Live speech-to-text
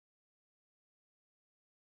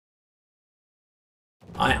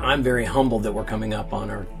I'm very humbled that we're coming up on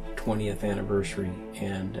our 20th anniversary,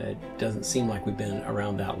 and it doesn't seem like we've been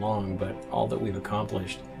around that long, but all that we've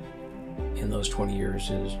accomplished in those 20 years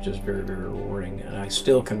is just very, very rewarding. And I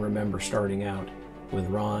still can remember starting out with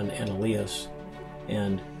Ron and Elias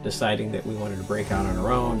and deciding that we wanted to break out on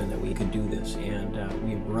our own and that we could do this. And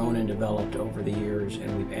we've grown and developed over the years,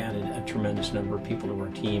 and we've added a tremendous number of people to our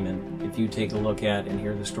team. And if you take a look at and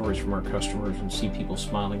hear the stories from our customers and see people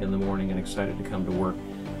smiling in the morning and excited to come to work,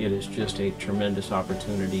 it is just a tremendous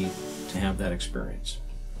opportunity to have that experience.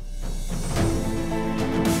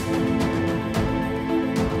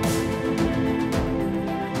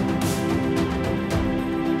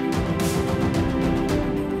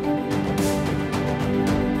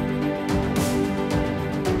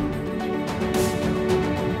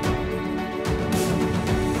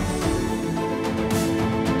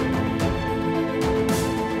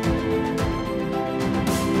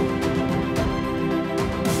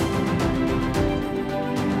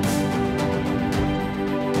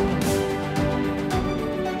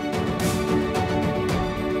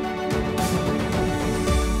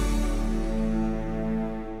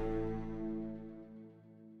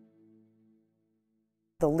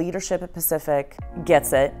 The leadership at Pacific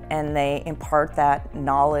gets it, and they impart that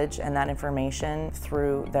knowledge and that information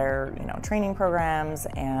through their training programs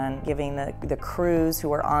and giving the crews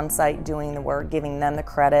who are on site doing the work, giving them the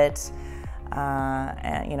credit.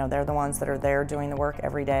 And they're the ones that are there doing the work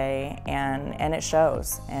every day, and it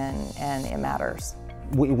shows, and it matters.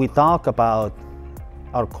 We talk about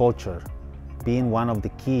our culture being one of the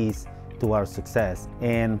keys to our success.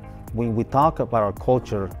 And when we talk about our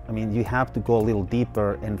culture, I mean, you have to go a little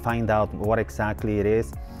deeper and find out what exactly it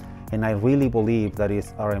is. And I really believe that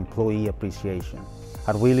is our employee appreciation.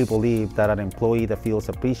 I really believe that an employee that feels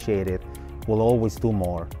appreciated will always do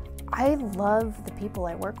more. I love the people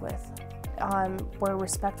I work with. We're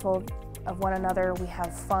respectful of one another. We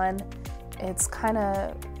have fun. It's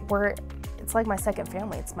like my second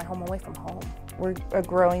family. It's my home away from home. We're a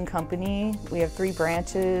growing company. We have 3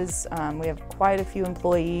 branches. We have quite a few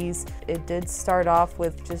employees. It did start off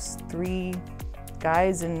with just 3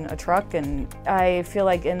 guys in a truck, and I feel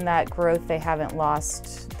like in that growth they haven't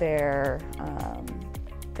lost their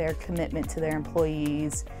commitment to their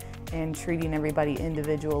employees and treating everybody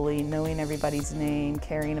individually, knowing everybody's name,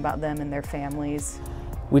 caring about them and their families.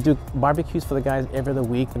 We do barbecues for the guys every other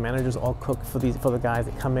week. The managers all cook for the guys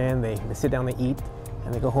that come in. They sit down, they eat,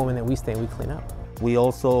 and they go home, and then we stay and we clean up. We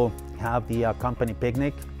also have the company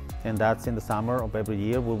picnic, and that's in the summer of every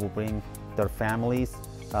year. We will bring their families,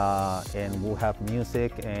 and we'll have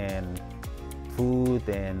music and food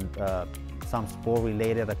and some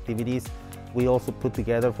sport-related activities. We also put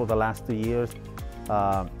together for the last 2 years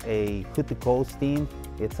a Hood to Coast team.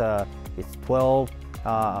 It's 12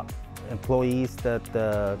 employees that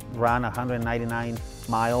run 199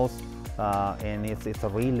 miles, and it's a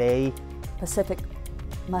relay. Pacific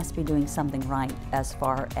must be doing something right as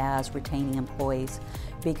far as retaining employees,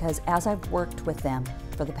 because as I've worked with them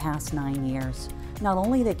for the past 9 years, not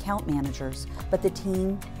only the account managers, but the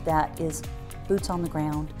team that is boots on the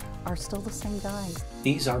ground are still the same guys.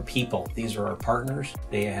 These are people. These are our partners.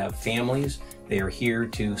 They have families. They are here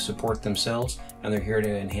to support themselves, and they're here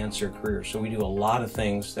to enhance their careers. So we do a lot of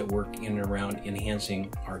things that work in and around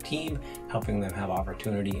enhancing our team, helping them have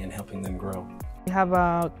opportunity, and helping them grow. We have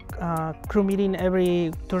a crew meeting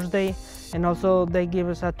every Thursday, and also they give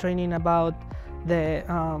us a training about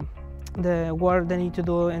the work they need to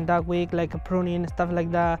do in that week, like pruning, stuff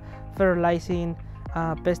like that, fertilizing,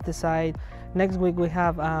 pesticide. Next week we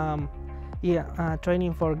have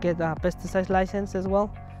training for get a pesticide license as well.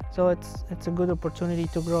 So it's a good opportunity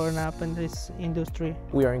to grow up in this industry.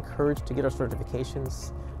 We are encouraged to get our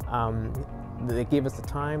certifications. They give us the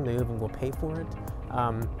time, they even will pay for it.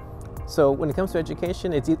 So when it comes to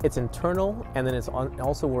education, it's internal, and then it's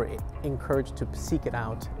also we're encouraged to seek it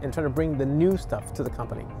out and try to bring the new stuff to the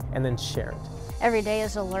company and then share it. Every day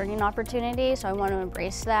is a learning opportunity, so I want to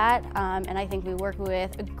embrace that. And I think we work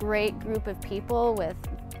with a great group of people with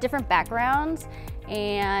different backgrounds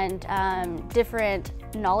and different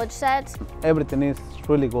knowledge sets. Everything is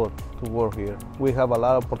really good to work here. We have a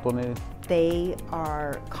lot of opportunities. They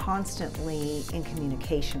are constantly in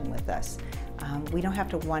communication with us. We don't have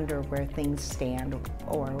to wonder where things stand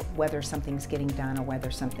or whether something's getting done or whether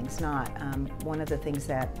something's not. One of the things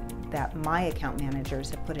that my account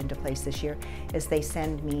managers have put into place this year is they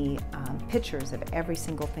send me pictures of every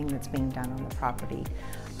single thing that's being done on the property,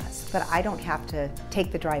 so that I don't have to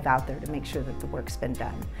take the drive out there to make sure that the work's been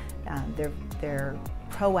done. They're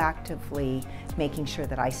proactively making sure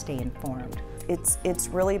that I stay informed. It's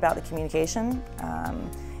really about the communication.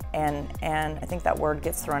 And I think that word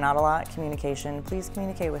gets thrown out a lot, communication. Please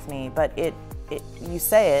communicate with me. But you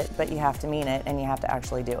say it, but you have to mean it, and you have to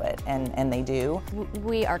actually do it, and they do.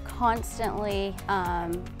 We are constantly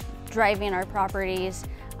driving our properties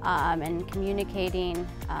and communicating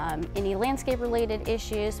any landscape-related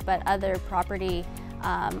issues, but other property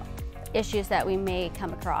issues that we may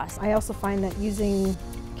come across. I also find that using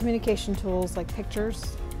communication tools like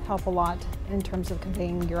pictures help a lot in terms of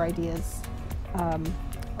conveying your ideas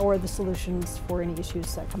or the solutions for any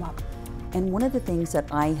issues that come up. And one of the things that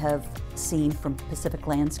I have seen from Pacific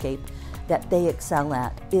Landscape that they excel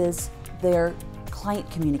at is their client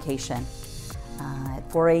communication. At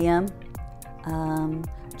 4 a.m.,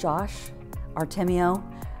 Josh, Artemio,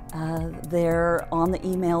 they're on the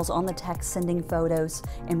emails, on the text, sending photos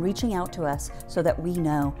and reaching out to us so that we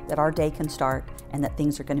know that our day can start and that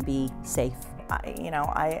things are going to be safe.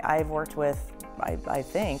 I've worked with, I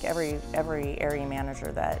think, every area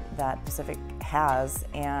manager that Pacific has,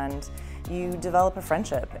 and you develop a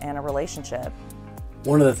friendship and a relationship.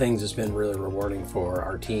 One of the things that's been really rewarding for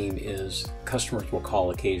our team is customers will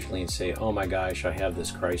call occasionally and say, oh my gosh, I have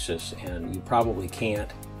this crisis and you probably can't,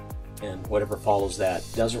 and whatever follows that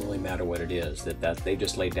doesn't really matter what it is, that they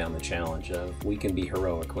just laid down the challenge of we can be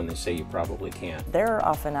heroic when they say you probably can't. They're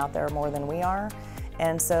often out there more than we are,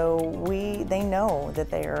 and so they know that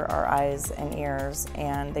they are our eyes and ears,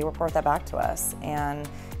 and they report that back to us, and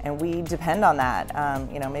we depend on that.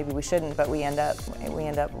 Maybe we shouldn't, but we end up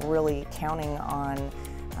really counting on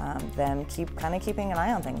them keeping an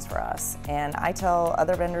eye on things for us. And I tell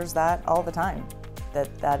other vendors that all the time,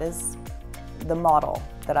 that is the model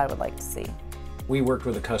that I would like to see. We worked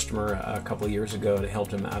with a customer a couple of years ago to help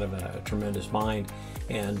him out of a tremendous bind,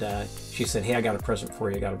 and she said, hey, I got a present for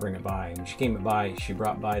you, I got to bring it by. And when she came by, she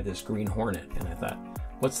brought by this Green Hornet, and I thought,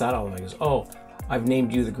 what's that all about? He goes, oh, I've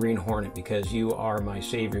named you the Green Hornet because you are my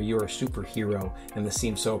savior, you're a superhero, and this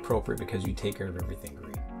seems so appropriate because you take care of everything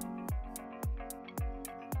green.